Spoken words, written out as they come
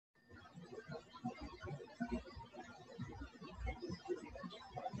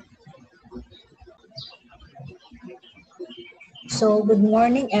So, good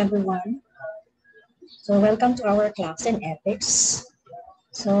morning, everyone. So, welcome to our class in ethics.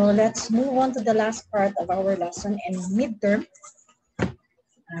 So, let's move on to the last part of our lesson in midterm,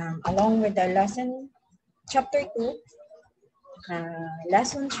 along with the lesson chapter 2,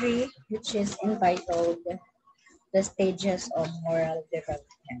 lesson 3, which is entitled The Stages of Moral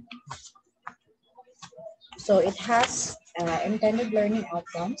Development. So, it has intended learning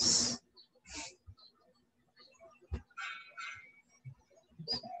outcomes.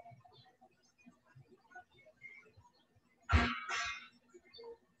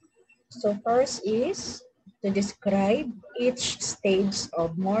 So first is to describe each stage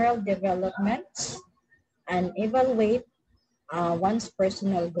of moral development and evaluate one's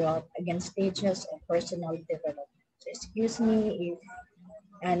personal growth against stages of personal development. So excuse me if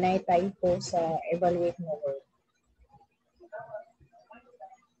na-typo sa evaluate mo word.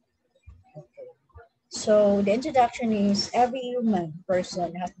 Okay. So the introduction is every human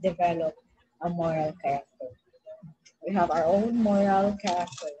person has developed a moral character. We have our own moral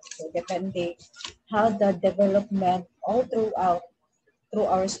character. So depending how the development all through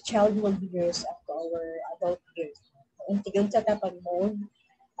our childhood years up to our adult years. Unti-unti sa pag-move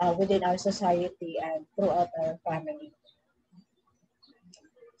within our society and throughout our family.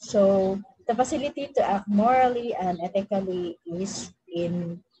 So the facility to act morally and ethically is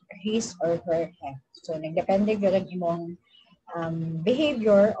in his or her hand. So nagdepende gyud imong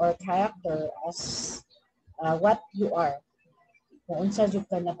behavior or character as what you are. Kung unsa jud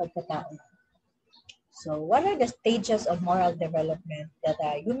ka na pagkatao. So what are the stages of moral development that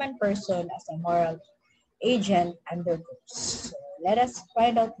a human person as a moral agent undergoes? So let us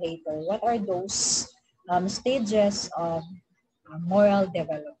find out later what are those stages of moral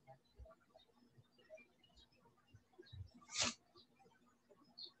development.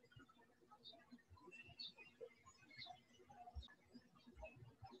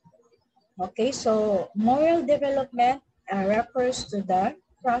 Okay, so moral development refers to the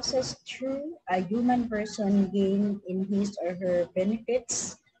process through a human person gain in his or her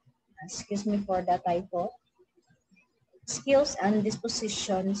benefits, excuse me for that typo, skills and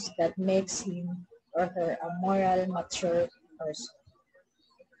dispositions that makes him or her a moral mature person.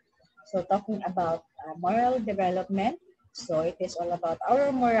 So talking about moral development, so it is all about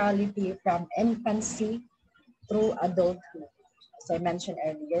our morality from infancy through adulthood, as I mentioned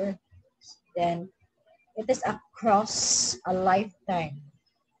earlier. Then it is across a lifetime.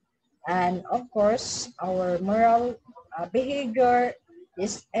 And of course, our moral behavior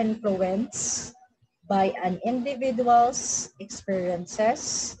is influenced by an individual's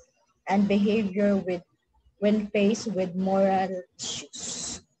experiences and behavior when faced with moral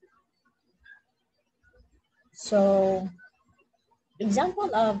issues. So,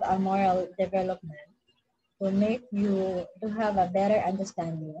 example of a moral development will make you to have a better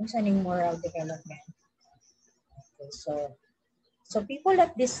understanding of moral development. Okay, so people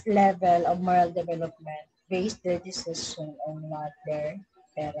at this level of moral development base their decision on what their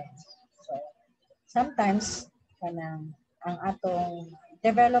parents. So sometimes kanang ang atong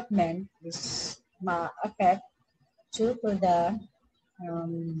development is ma-affect due to the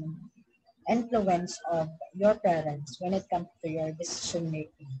influence of your parents when it comes to your decision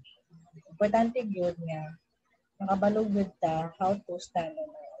making. Importante gyud nga makabalog gyud ta how to stand on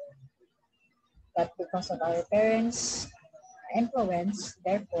our own. But because of our parents' influence,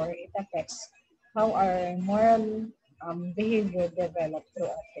 therefore, it affects how our moral behavior develop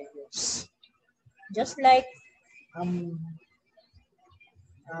throughout the years. Just like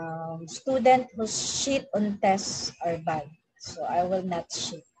student who cheat on tests are bad, so I will not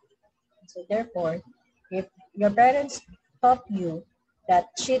cheat. So therefore, if your parents taught you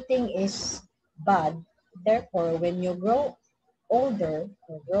that cheating is bad, therefore, when you grow older,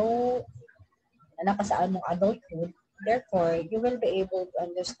 or grow nakasaan mong adulthood, therefore, you will be able to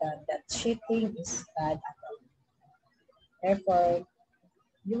understand that cheating is bad at all. Therefore,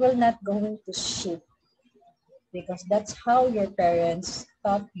 you will not going to cheat because that's how your parents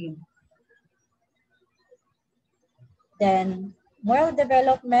taught you. Then, moral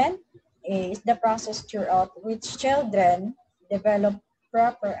development is the process throughout which children develop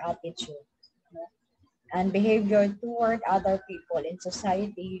proper attitude and behavior toward other people in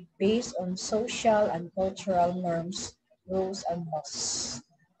society based on social and cultural norms, rules, and laws.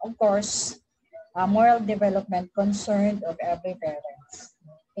 Of course, moral development concerned of every parents.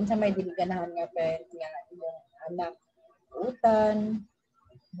 Kinsa may dili ganahan nga parent nga imong anak utan,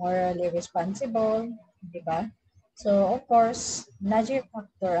 morally responsible, di ba? So, of course, major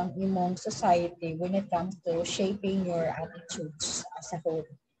factor ang imong society when it comes to shaping your attitudes as a whole.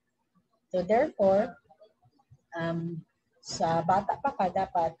 So, therefore, sa bata pa ka,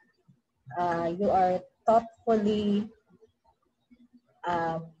 dapat you are thoughtfully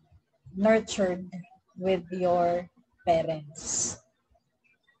nurtured with your parents.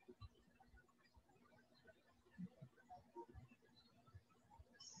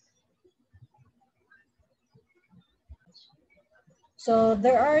 So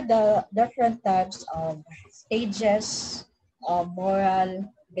there are the different types of stages of moral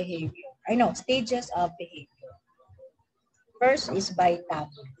behavior. I know, stages of behavior. First is by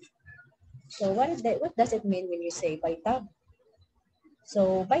taboo. So what does it mean when you say by taboo?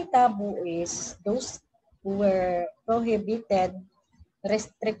 So by taboo is those who were prohibited,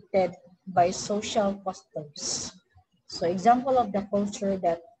 restricted by social customs. So example of the culture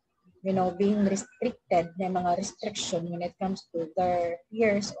that, you know, being restricted, may mga restriction when it comes to their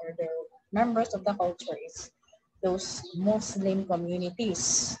peers or their members of the culture is those Muslim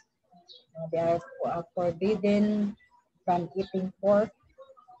communities. They are forbidden from eating pork,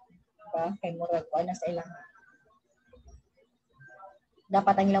 diba? Kay murag ko na sa ilang.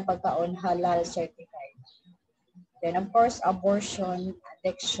 Dapat ang ilang pagkaon halal certified. Then of course, abortion,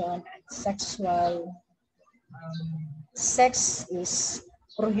 addiction, and sexual sex is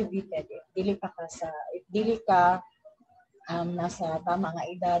prohibited. If dili ka nasa tama nga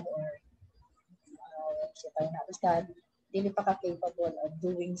edad or basta dili pa ka capable of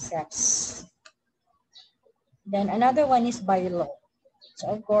doing sex. Then another one is by law.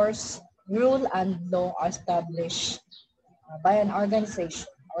 So of course, rule and law are established by an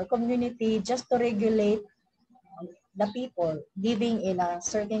organization or community just to regulate the people living in a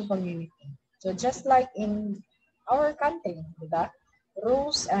certain community. So just like in our country, diba?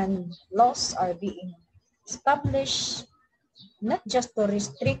 Rules and laws are being established not just to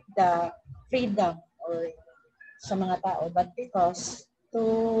restrict the freedom or sa mga tao, but because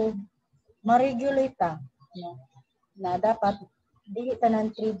to ma-regulate no? Na dapat dili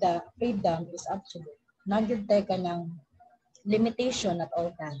tanan freedom is absolute. Nagyud ka ng limitation at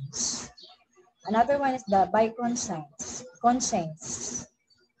all times. Another one is the by conscience. Conscience.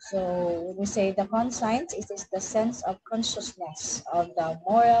 So when we say the conscience, it is the sense of consciousness of the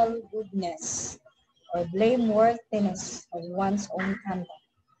moral goodness or blameworthiness of one's own conduct,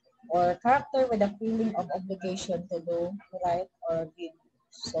 or character with a feeling of obligation to do right or good.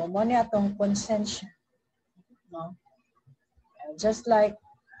 So mo niya atong consensya, no? Just like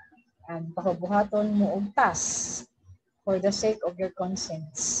pahubuhaton mo og tas for the sake of your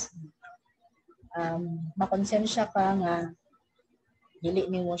conscience. Makonsensya ka nga dili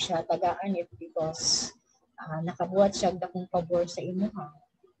nimo siya tagaan it because nakabuhat siya dakong pabor sa imo ha.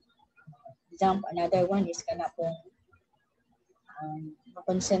 Example, another one is kana pong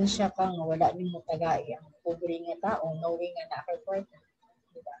makonsensya ka nga wala nimo tagai ang pobre nga tao knowing nga na important,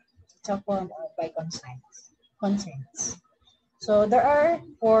 diba? It's a form of by conscience. So there are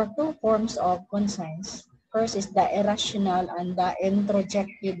two forms of conscience. First is the irrational and the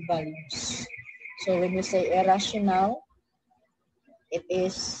introjective values. So when we say irrational, it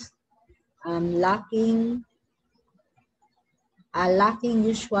is lacking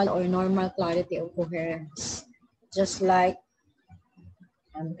usual or normal clarity or coherence. Just like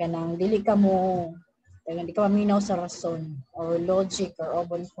kanang dili ka maminaw sa rason or logic or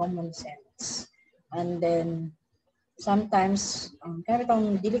even common sense. And then sometimes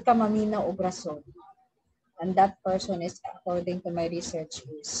kanang dili ka maminaw og rason. And that person is, according to my research,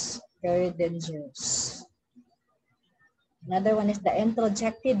 is very dangerous. Another one is the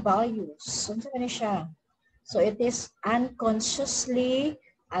introjected values. So it is unconsciously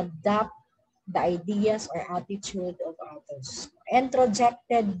adapt the ideas or attitude of others.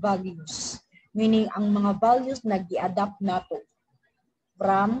 Introjected values, meaning ang mga values nag-i-adapt nato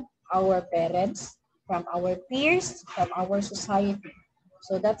from our parents, from our peers, from our society.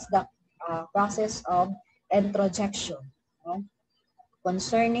 So that's the process of introjection, no?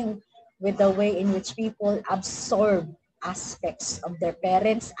 Concerning with the way in which people absorb aspects of their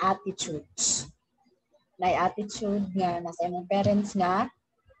parents' attitudes. Na attitude nga nasa imong parents nga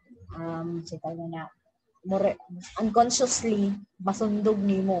more unconsciously masundog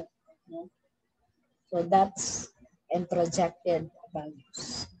nimo, no? So that's introjected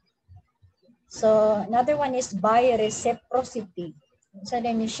values. So another one is by reciprocity. Sa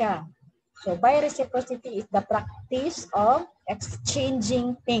din siya. So by reciprocity is the practice of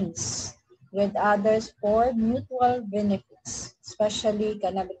exchanging things with others for mutual benefits, especially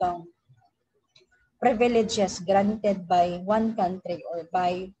kanabitang privileges granted by one country or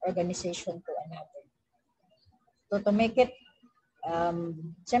by organization to another. So to make it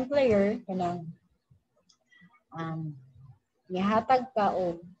simpler, kanang nihatag ka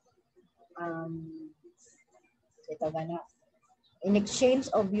og ito gana. In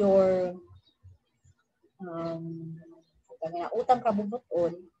exchange of your utang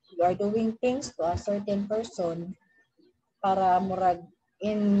kabubuton, you are doing things to a certain person para murag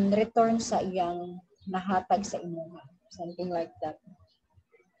in return sa iyang nahatag sa imo, something like that.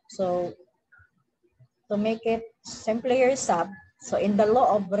 So to make it simpler sub, so in the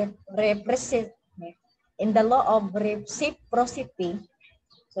law of reciprocity,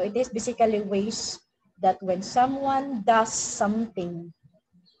 so it is basically ways that when someone does something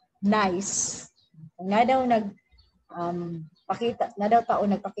nice, na daw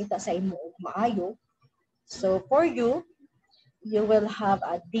nagpakita sa imo og maayo, so for you, you will have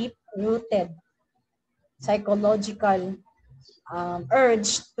a deep-rooted psychological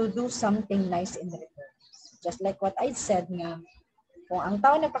urge to do something nice in return. Just like what I said nga, kung ang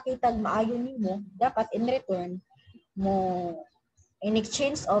tao nagpakita maayo nimo, dapat in return mo, in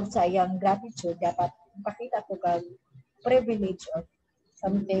exchange of sa iyang gratitude, dapat pakita ko kag privilege or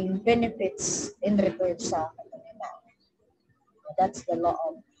something benefits in return sa kanya tao. That's the law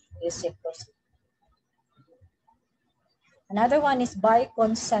of reciprocity. Another one is by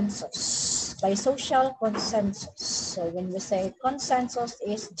consensus, by social consensus. So when we say consensus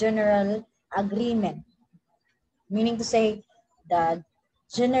is general agreement, meaning to say the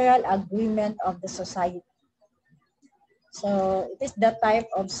general agreement of the society. So it is the type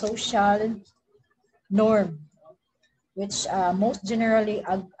of social norm, which most generally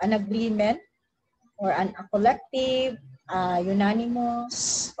an agreement or a collective,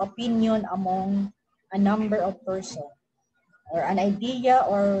 unanimous opinion among a number of persons, or an idea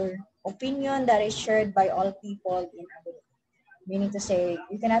or opinion that is shared by all people in a group. Meaning to say,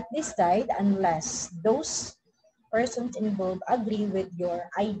 you cannot decide unless those persons involved agree with your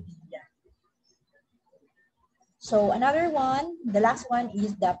idea. So another one, the last one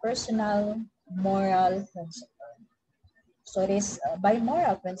is the personal moral principle. So it is by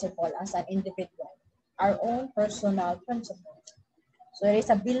moral principle as an individual, our own personal principle. So it is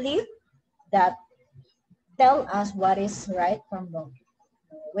a belief that tell us what is right from wrong.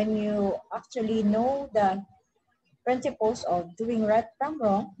 When you actually know the principles of doing right from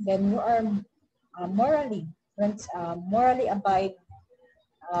wrong, then you are morally abide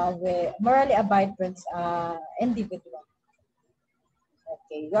individual.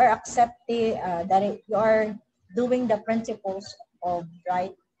 Okay, you are accepting that you are doing the principles of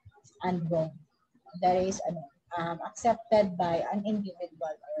right and wrong. That is accepted by an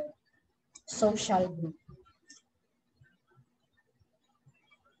individual or social group.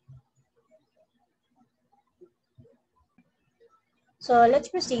 So let's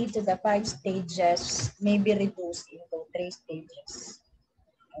proceed to the 5 stages, maybe reduced into 3 stages.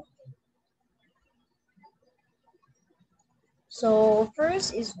 Okay. So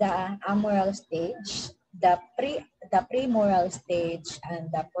first is the amoral stage, the pre-moral stage,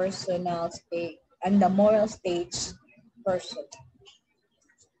 and the personal stage, and the moral stage person.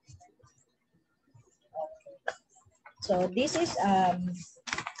 Okay. So this is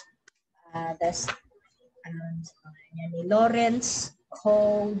Lawrence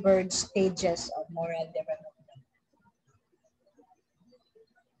Kohlberg stages of moral development.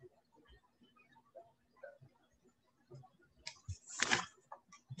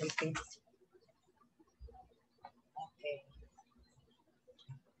 Okay.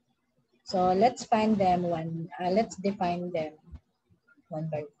 So let's find them let's define them one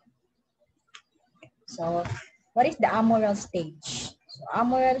by one. So what is the amoral stage? So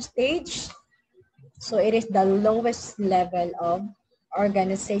amoral stage, so it is the lowest level of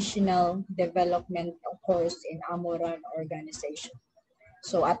organizational development occurs in amoral organization.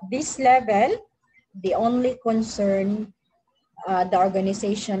 So at this level, the only concern the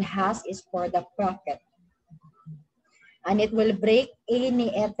organization has is for the profit. And it will break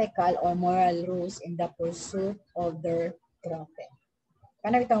any ethical or moral rules in the pursuit of their profit.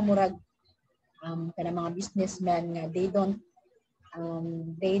 Kana bitang murag kana mga businessmen nga they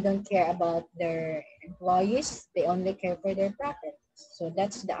don't care about their employees, they only care for their profit. So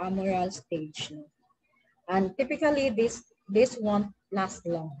that's the amoral stage. No? And typically this won't last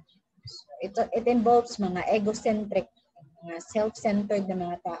long. So it involves mga egocentric, mga self-centered na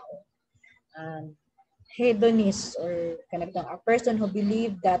mga tao. Hedonist or a person who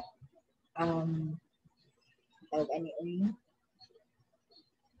believe that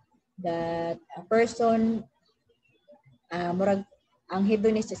that a person murag ang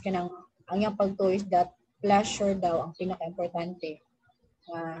hedonist is kanang ang iyang pagtuo is that pleasure daw ang pinaka-importante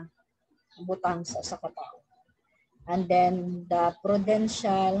butang sa katao. And then the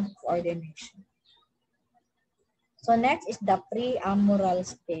prudential coordination. So next is the pre-amoral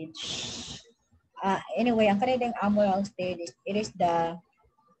stage. Anyway, ang kaninding amoral stage, it is the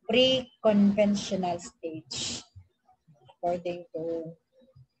pre-conventional stage. According to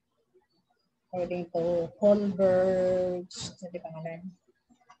Kohlberg, sabi pangalan?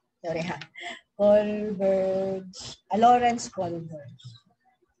 Sorry ha. Kohlberg, Lawrence Kohlberg.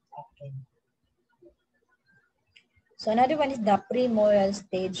 Okay. So another one is the pre-moral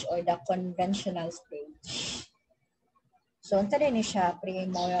stage or the conventional stage. So unsa din ni siya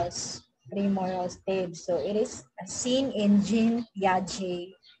pre-moral stage. So it is seen in Jean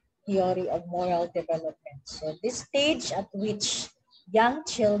Piaget theory of moral development. So this stage at which young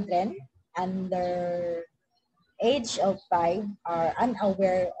children under age of 5 are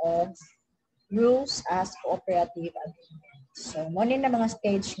unaware of rules as cooperative agreements. So mo na mga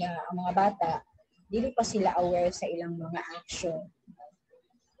stage nga ang mga bata dili pa sila aware sa ilang mga action.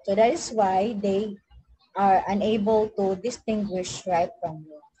 So that is why they are unable to distinguish right from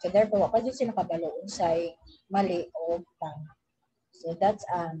wrong. So therefore, wala pa sila kabalo unsay mali o tama. So that's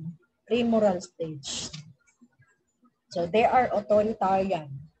pre-moral stage. So they are authoritarian,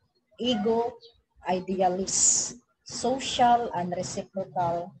 ego, idealist, social, and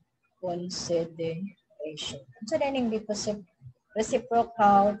reciprocal consideration. So then in dito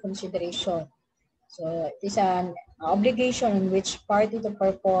reciprocal consideration. So it is an obligation in which party to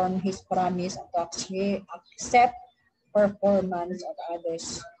perform his promise and to accept performance of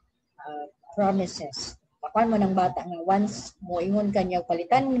others' promises. Pakuan mo ng bata nga once mo ingon kanya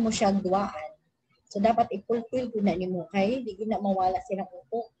palitan mo siya duaan. So dapat i-fulfill ko na nimo kay di na mawala silang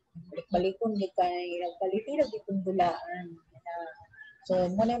utok. Balik-balikon di ka nagpaliti na ditong dulaan. So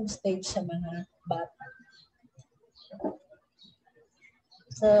mo na stage sa mga bata.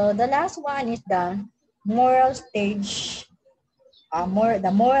 So the last one is the moral stage,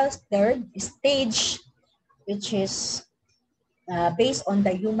 the moral third stage, which is based on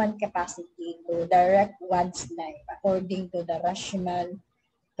the human capacity to direct one's life according to the rational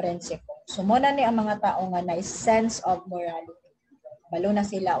principle. So muna ni ang mga tao nga na sense of morality. Balo na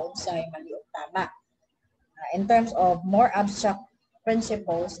sila unsay mali o tama. In terms of more abstract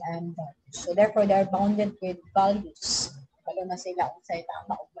principles and so therefore they are bounded with values. Balo na sila unsay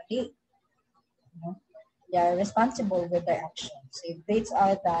tama o mali. They are responsible with their actions. If these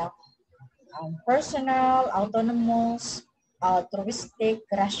are the personal, autonomous, altruistic,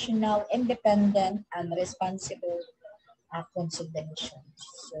 rational, independent, and responsible considerations.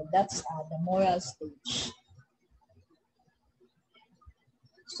 So that's the moral stage.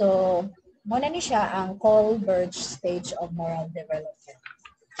 So, muna ni siya ang Kohlberg stage of moral development.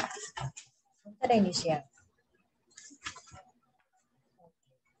 Ito rin ni siya.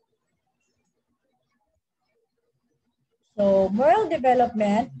 So, moral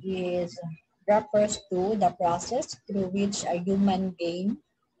development refers to the process through which a human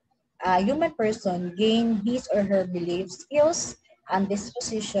person gain his or her beliefs, skills, and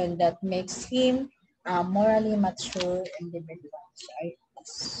disposition that makes him a morally mature individual. So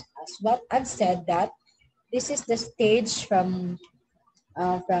as what I've said, that this is the stage from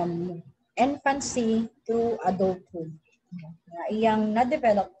infancy to adulthood. Iyang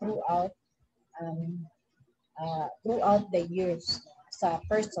na-develop throughout the years sa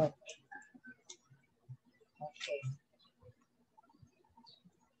person. Okay.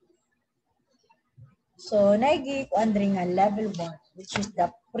 So, naigi ko andri nga level 1, which is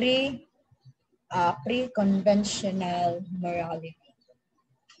the pre-conventional morality.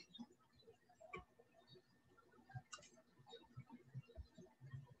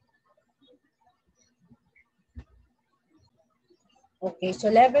 Okay, so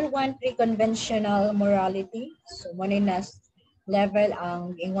level 1, pre-conventional morality. So, muna na level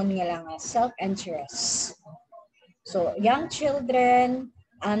ang ingon nga lang self-interest. So, young children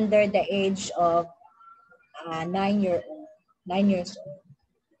under the age of 9 years old.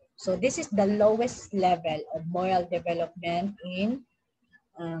 So, this is the lowest level of moral development in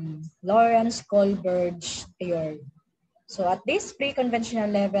Lawrence Kohlberg's theory. So, at this pre-conventional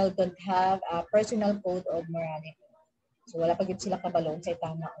level, don't have a personal code of morality. So, wala pa gid sila kabalong sa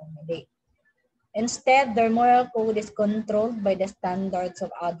tama o mali. Instead, their moral code is controlled by the standards of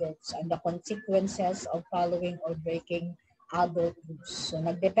adults and the consequences of following or breaking adult rules. So,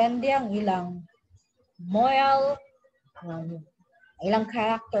 nagdepende ang ilang moral, ilang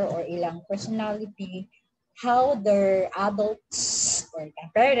character or ilang personality, how their adults or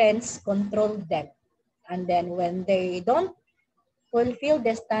their parents control them. And then when they don't fulfill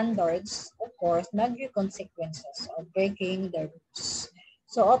the standards, of course, naging consequences of breaking the rules.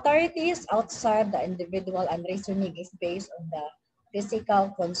 So authority is outside the individual and reasoning is based on the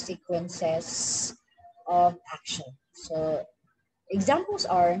physical consequences of action. So examples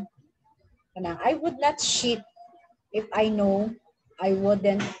are I would not cheat if I know I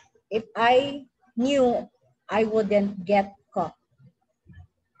wouldn't, if I knew I wouldn't get caught.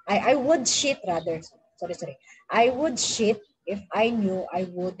 I would cheat rather. Sorry. I would cheat if I knew I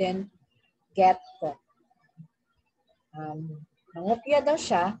wouldn't get caught. Nangopya daw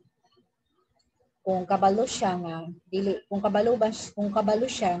siya kung kabalo siya nga dili kung kabalo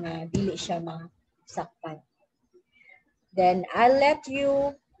siya nga dili siya masaktan. Then I'll let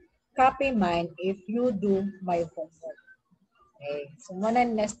you copy mine if you do my homework. Okay. So muna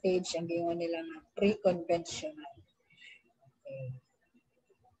na stage ang gingon nila nga pre-conventional. Okay.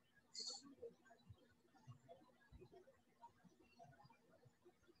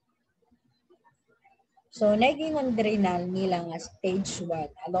 So, nagingon drinal nila nga stage 1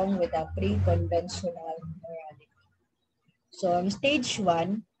 along with the pre-conventional morality. So, stage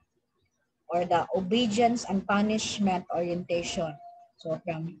 1 or the obedience and punishment orientation. So,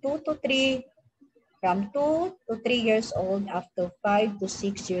 from 2 to 3 years old up to 5 to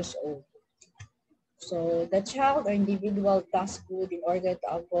 6 years old. So, the child or individual does good in order to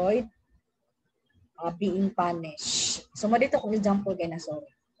avoid being punished. So, mo dito kung example gana, sorry.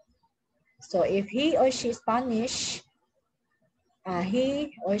 So, if he or she is punished,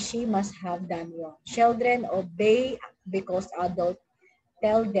 he or she must have done wrong. Children obey because adults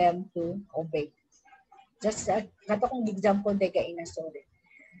tell them to obey. Just kato kong example de ka ina, sorry.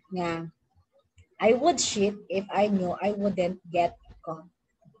 Nga, I would cheat if I knew I wouldn't get caught.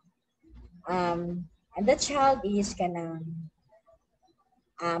 And the child is kanang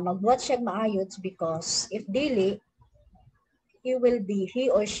magbuhat siya maayos because if dili, he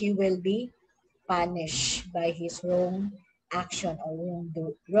or she will be punished by his wrong action or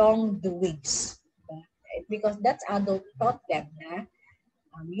wrongdoings. Because that's adult taught them na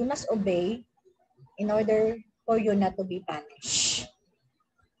you must obey in order for you not to be punished.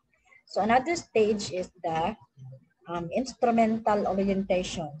 So another stage is the instrumental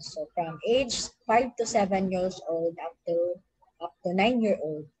orientation. So from age 5 to 7 years old up to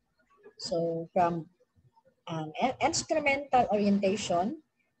 9-year-old. So from instrumental orientation,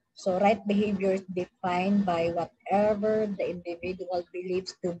 so right behavior is defined by whatever the individual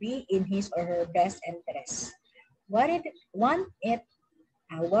believes to be in his or her best interest. What in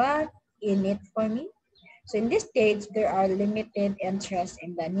it for me? So in this stage, there are limited interest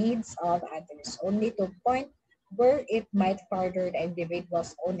in the needs of others, only to point where it might further the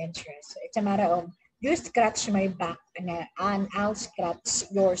individual's own interest. So it's a matter of you scratch my back and I'll scratch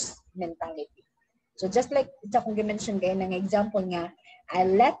yours mentality. So just like ito kung gimension kayo ng example nga, I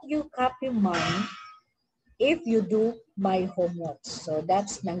let you copy mine if you do my homework. So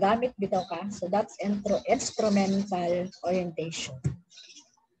that's nagamit bitaw ka. So that's instrumental orientation.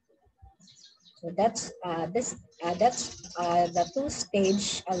 So that's the 2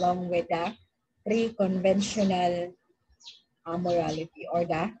 stage along with the pre-conventional morality or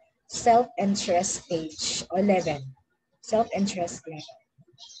the self-interest stage or level. Self-interest level.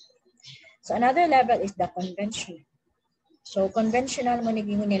 So another level is the conventional. So conventional mo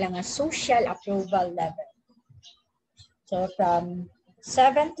naging nila nga social approval level. So from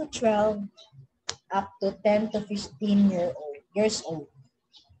 7 to 12 up to 10 to 15 years old.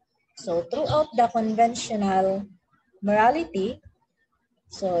 So throughout the conventional morality,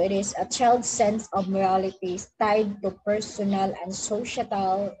 so it is a child's sense of morality tied to personal and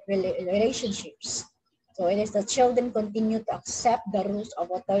societal relationships. So it is the children continue to accept the rules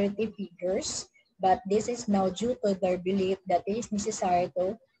of authority figures, but this is now due to their belief that it is necessary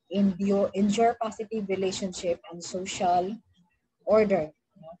to endure positive relationship and social order.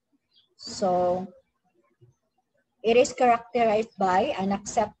 So it is characterized by an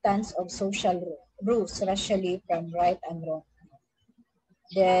acceptance of social rules, especially from right and wrong.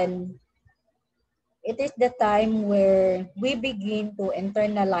 Then, it is the time where we begin to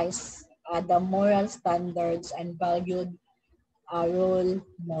internalize the moral standards and valued role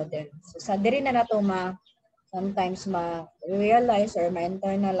models. So, sa diri na nato sometimes ma-realize or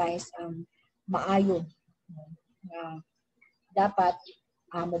ma-internalize ang maayo. Dapat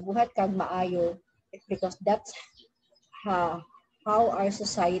mabuhat kag maayo because that's how our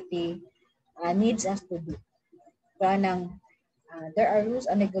society needs us to do. There are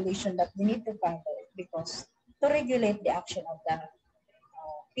rules and regulations that we need to follow because to regulate the action of the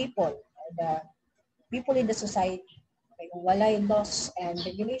people or the people in the society. Kaya kung walay laws and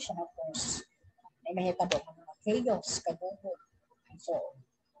regulation, of course, may mahitabo ng mga chaos, kagugo, and so on.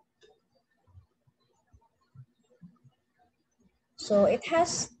 So it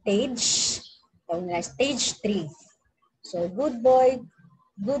has stage 3. So good boy,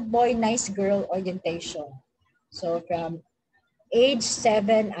 nice girl orientation. So from age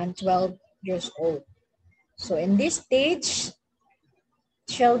 7 and 12 years old. So in this stage,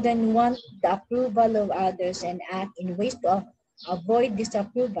 children want the approval of others and act in ways to avoid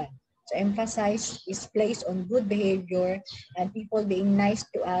disapproval. So emphasis is placed on good behavior and people being nice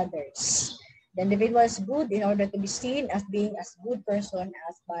to others. The individual is good in order to be seen as being as good person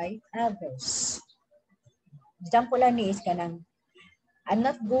as by others. Example lang ni is kanang I'm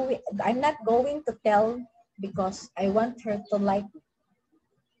not going to tell because I want her to like me.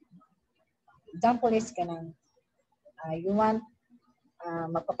 Example is kanang you want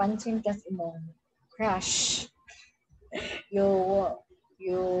magpapansin ka sa imong crush.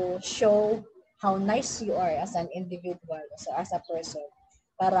 You show how nice you are as an individual, as a person,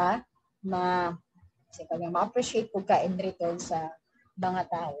 para ma-appreciate po ka in return sa mga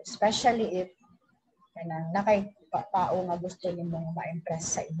tao, especially if kanang nakay tao nga gusto nimong ma-impress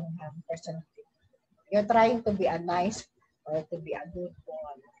sa imong personality. You're trying to be a nice or to be a good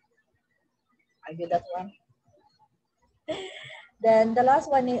boy. Are you that one? Then the last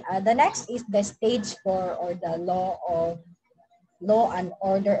one, the next is the stage 4 or the law and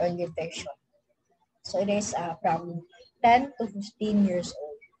order orientation. So it is from 10 to 15 years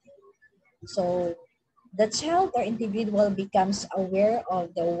old. So the child or individual becomes aware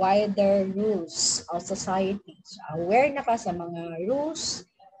of the wider rules of society. So aware na ka sa mga rules,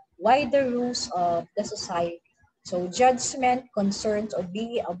 wider rules of the society. So judgment concerns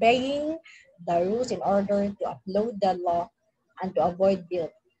obeying the rules in order to uphold the law and to avoid guilt.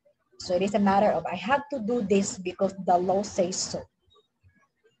 So it is a matter of I have to do this because the law says so.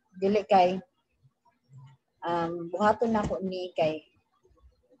 Dili kay buhaton na ko ni kay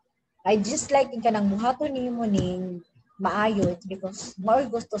I just like ka nang buhaton ni mo ning maayo because more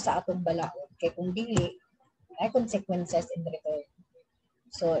gusto sa atong balaod kay kung dili ay consequences in return.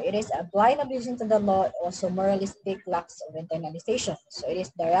 So it is a blind opposition to the law, also moralistic lacks of internalization. So it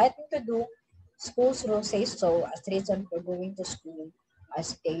is the right thing to do. School's rule says so as reason for going to school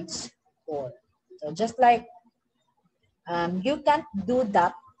as stage 4. So just like you can't do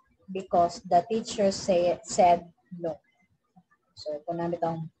that because the teacher said no. So kung namin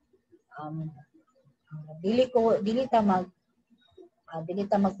itong dili ta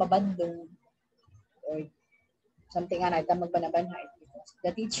magpabadlong or something nga ita magbanabanhay because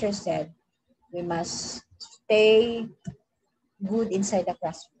the teacher said we must stay good inside the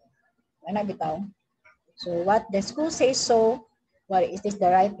classroom. Ano bitaw? So what the school says so, what is this the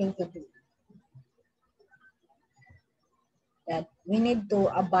right thing to do? That we need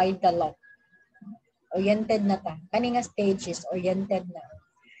to abide the law. Oriented na ta. Kani nga stage is oriented na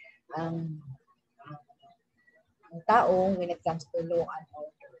ang tao when it comes to law and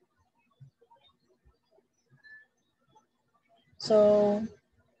order. So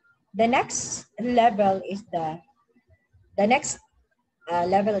the next level is the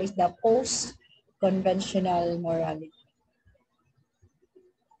post-conventional morality.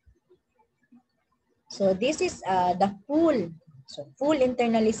 So this is the full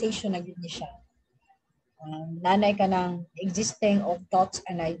internalization na gid ni siya. Nanay ka ng existing of thoughts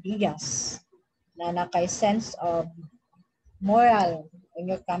and ideas na nakay sense of moral when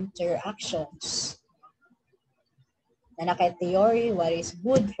you come to your actions. Na nakay theory what is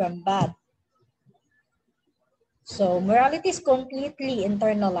good from bad. So morality is completely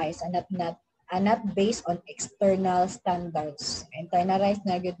internalized and not based on external standards. Internalized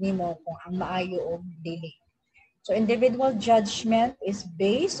na gyud nimo kung ang maayo o dili. So individual judgment is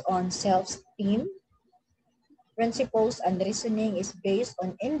based on self-esteem. Principles and reasoning is based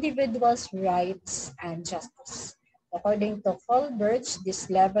on individuals' rights and justice. According to Colbert,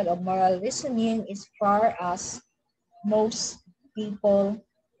 this level of moral reasoning is far as most people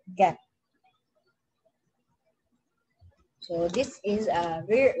get. So this is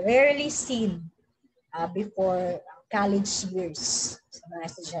rarely seen before college years sa mga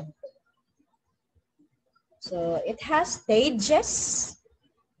estudyante. So it has stages.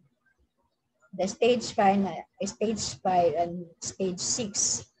 The stage 5 and stage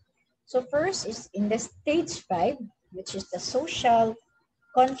 6. So first is in the stage 5, which is the social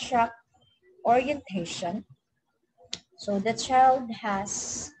contract orientation. So the child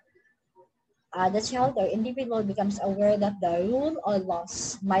or individual becomes aware that the rule or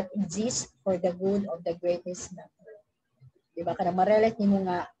laws might exist for the good of the greatest number. Diba? Kada ma-realize nimo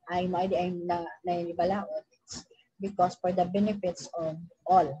nga ay naibalaot because for the benefits of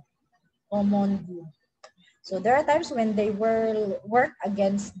all, common good. So there are times when they will work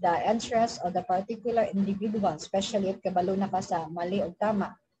against the interests of the particular individual, especially if kabalo na ka sa mali o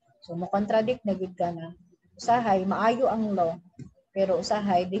tama. So mo-contradict na gud ka na. Usahay, maayo ang law, pero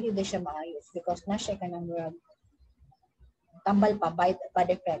usahay, dili siya maayo because na siya ka ng moral. tambal pa, bad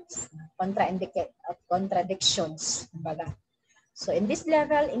effects, contradictions, kumbaga. So in this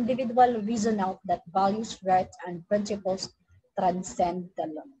level, individual reason out that values, rights, and principles transcend the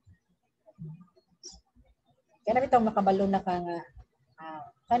law. Kaya na bitaw makabalo na ka nga,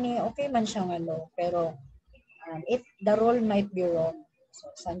 kani okay man siya nga law, pero if the rule might be wrong, so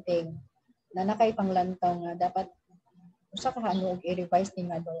something na nakay panglantaw nga dapat usa ka ano og i-revise ni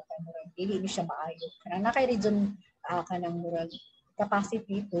nga daw kanang dili ni siya maayo. Kanang nakay reason kanang moral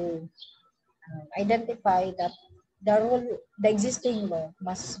capacity to identify that the rule, the existing law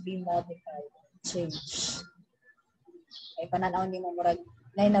must be modified, changed. Ay pananaw ni mo murag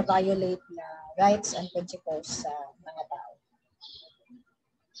na violate na rights and principles sa mga tao.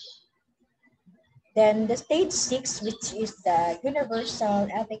 Then the stage 6, which is the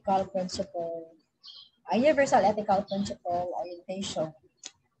universal ethical principle orientation.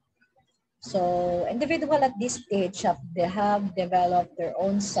 So individual at this stage have developed their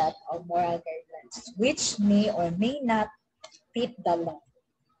own set of moral guidelines, which may or may not fit the law.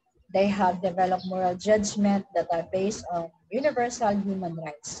 They have developed moral judgment that are based on universal human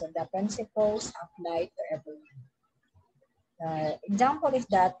rights. So the principles apply to everyone. Example is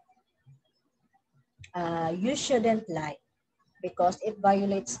that you shouldn't lie because it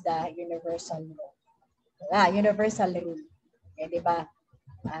violates the universal law. Universal rule. Eh, di ba?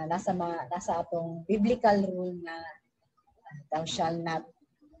 Nasa atong biblical rule na thou shall not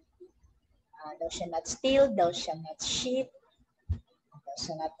steal, thou shall not cheat, thou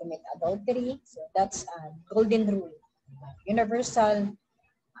shall not commit adultery. So that's a golden rule. Universal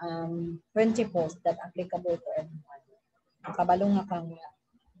principles that applicable to everyone. Kabalo nga kang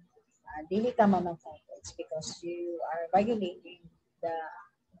dili ka mamangkot. It's because you are violating the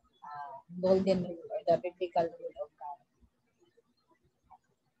golden rule or the biblical rule of God.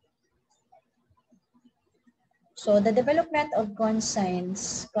 So the development of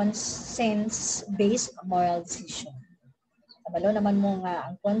conscience-based moral decision. Kabalo naman mo nga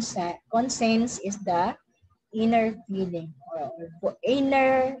ang conscience is the inner feeling or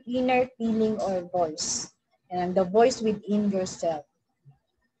inner feeling or voice, and the voice within yourself.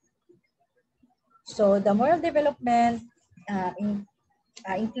 So the moral development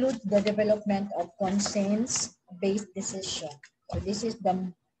includes the development of conscience-based decision. So this is the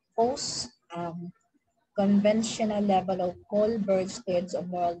post conventional level of Kohlberg stage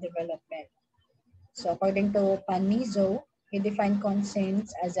of moral development. So according to Panizo, he defined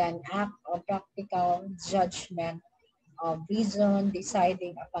conscience as an act of practical judgment of reason,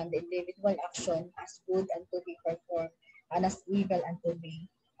 deciding upon the individual action as good and to be performed and as evil and to be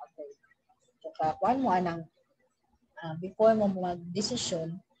avoided. So kakuan mo anang before mo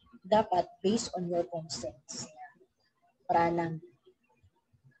mag-decision, dapat based on your conscience. Para nang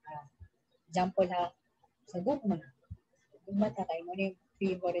example ha, sa gugma tayo mo yung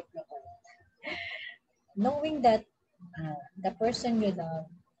favorite na ko. Knowing that the person you love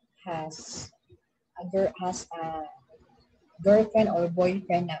has a girlfriend or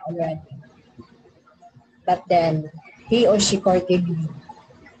boyfriend na already, but then he or she courted you,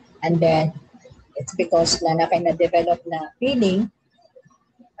 and then it's because na develop na feeling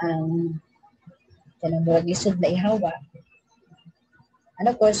kanang murag lisod na ihawa. And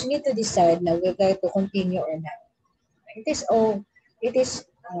of course, you need to decide na whether to continue or not. It is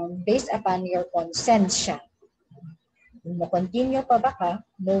based upon your consent siya. Kung ma-continue pa ba ka,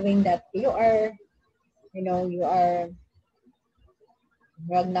 knowing that you are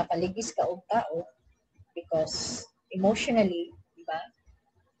murag nakaligis ka og tao because emotionally, di ba?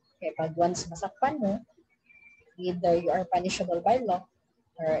 Kaya pag once masakpan mo, either you are punishable by law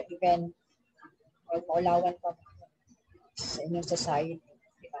or even maulawan pa sa inyong society.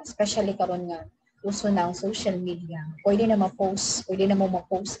 Diba? Especially karon nga uso na ang social media. Pwede na ma-post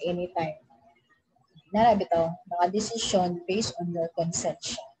anytime. Narabi to, mga decision based on your consent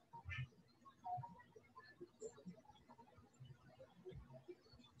siya.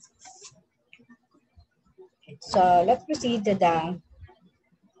 So let's proceed to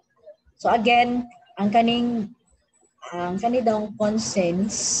so again, ang kanidang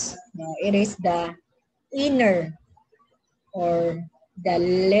conscience, it is the inner or the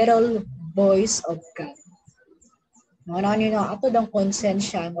little voice of God. Ato dang conscience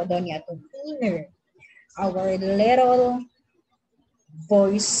siya, mo daw niya itong inner, our little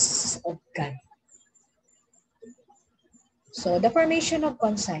voice of God. So the formation of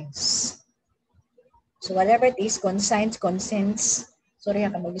conscience. So whatever it is, conscience, sorry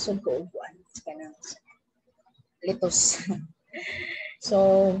ha, mag-isod ko uguan. Litos.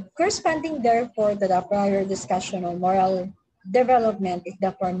 So corresponding therefore to the prior discussion on moral development is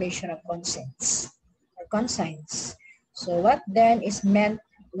the formation of conscience or conscience. So what then is meant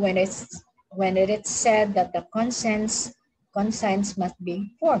when it is said that the conscience must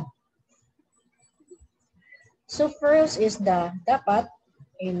be formed? So first is the dapat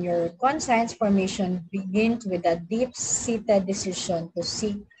in your conscience formation begins with a deep-seated decision to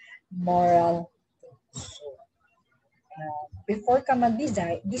seek moral. So, before ka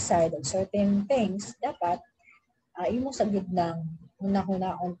mag-decide on certain things, dapat imo sagid ng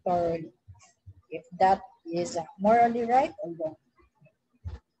hunahuna-on turn if that is morally right or wrong.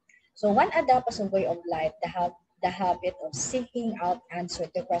 So one adapts a way of life the habit of seeking out answer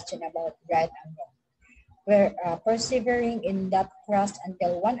to question about right and wrong. We're persevering in that trust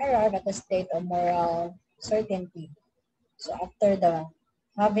until one arrive at a state of moral certainty. So after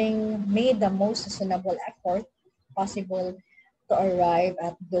having made the most reasonable effort possible to arrive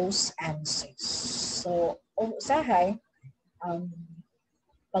at those answers. So usahay,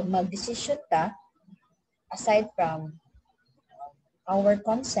 pag mag-decision ka, aside from our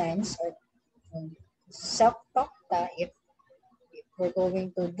conscience or self-talk ta, if we're going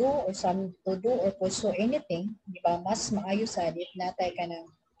to do or pursue anything, di ba, mas maayo sad if natay ka ng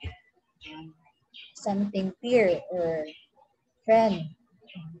something peer or friend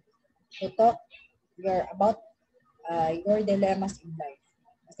to talk about your dilemmas in life.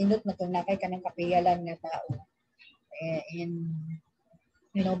 Mas nindot mo itong nakay ka ng kapiyalan nga tao in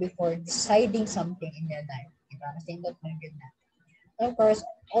before deciding something in your life. Diba? Mas nindot mo yun na. Of course,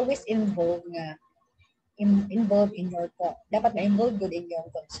 always involved in your thought. Dapat na-involve good in your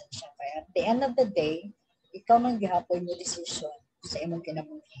conscience. Kaya at the end of the day, ikaw man gihapon yung decision sa imong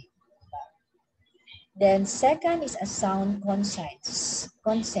kinabuhi. Then second is a sound conscience.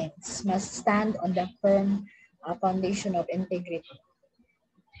 Conscience must stand on the firm foundation of integrity.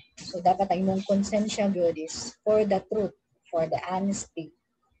 So dapat ang imong konsensya good is for the truth, for the honesty,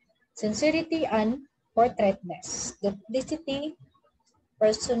 sincerity and forthrightness, duplicity,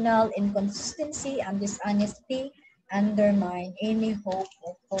 personal inconsistency, and dishonesty undermine any hope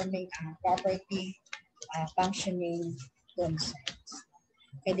of forming a property functioning conscience.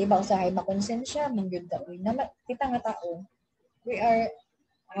 Kaya di ba usahay makonsensya, mangyud ka, kita nga tao, we are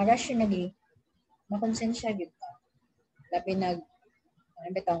rationally makonsensya gyud ka. Labi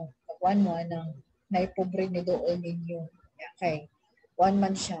bitang pagwan mo ng naipobre ni doon ninyo. Kay one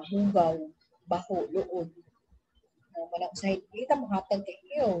man siya, hugaw, baho, luod. Walang usahay, kita mo hatag kay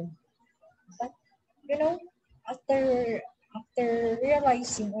iyo. But, after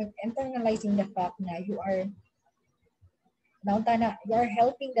realizing or internalizing the fact na you are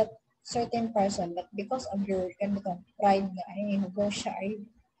helping that certain person, but because of your pride na ay hugaw siya, ay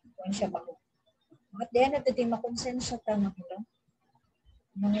kuwan siya baho. At the end of the day, makonsensya ta na ko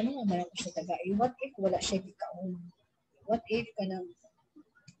ano man ako siya taga. What if wala siya gikaon? What if kanang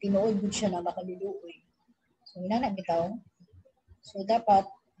tinuod gud siya na makaluluoy? So inana bitaw. So dapat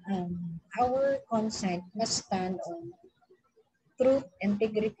our consent must stand on truth,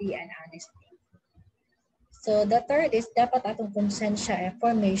 integrity, and honesty. So the third is dapat atong konsensya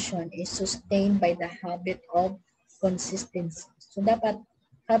formation is sustained by the habit of consistency. So dapat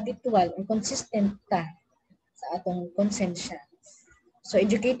habitual or consistent ta sa atong konsensya. So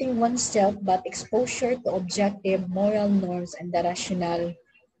educating oneself but exposure to objective moral norms and the rationale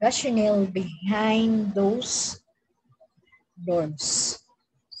behind those norms.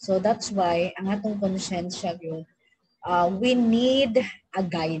 So that's why ang atong konsensya yun, we need a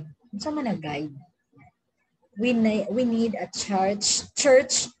guide. Ano man a guide? We need a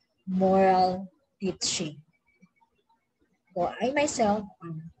church moral teaching. So I myself,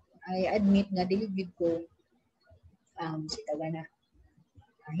 I admit na dili ko sitawa na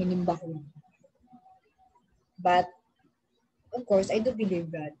hinimba ko. But of course, I do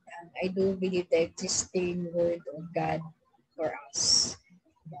believe God. I do believe the existing word of God for us.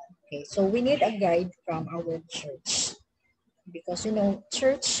 Okay, so we need a guide from our church. Because a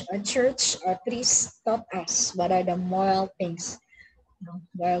church, a priest taught us what are the moral things.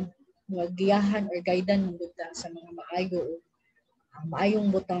 Giyahan or guidan mo buta sa mga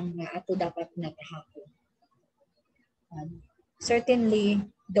maayong butang na ato dapat natahako. Certainly,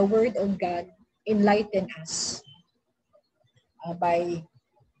 the word of God enlighten us by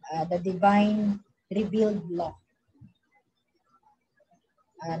the divine revealed law.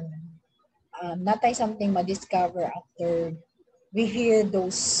 Natay something ma-discover after we hear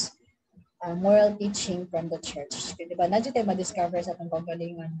those moral teaching from the church. Diba? Na dito tayo ma-discover sa itong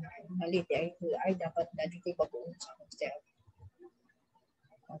pagalingan mali ay dapat na dito pag-uun sa ourselves.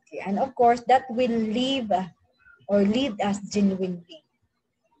 Okay, and of course, that will lead us genuinely,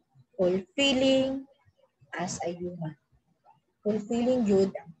 fulfilling as a human. Fulfilling yun,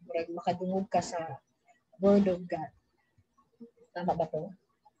 makadungog ka sa Word of God. Tama ba to?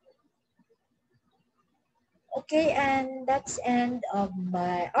 Okay, and that's end of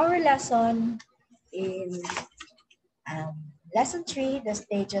our lesson in lesson 3, the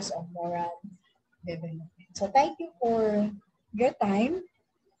stages of moral development. So thank you for your time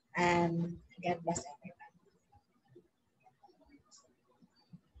and God bless everyone.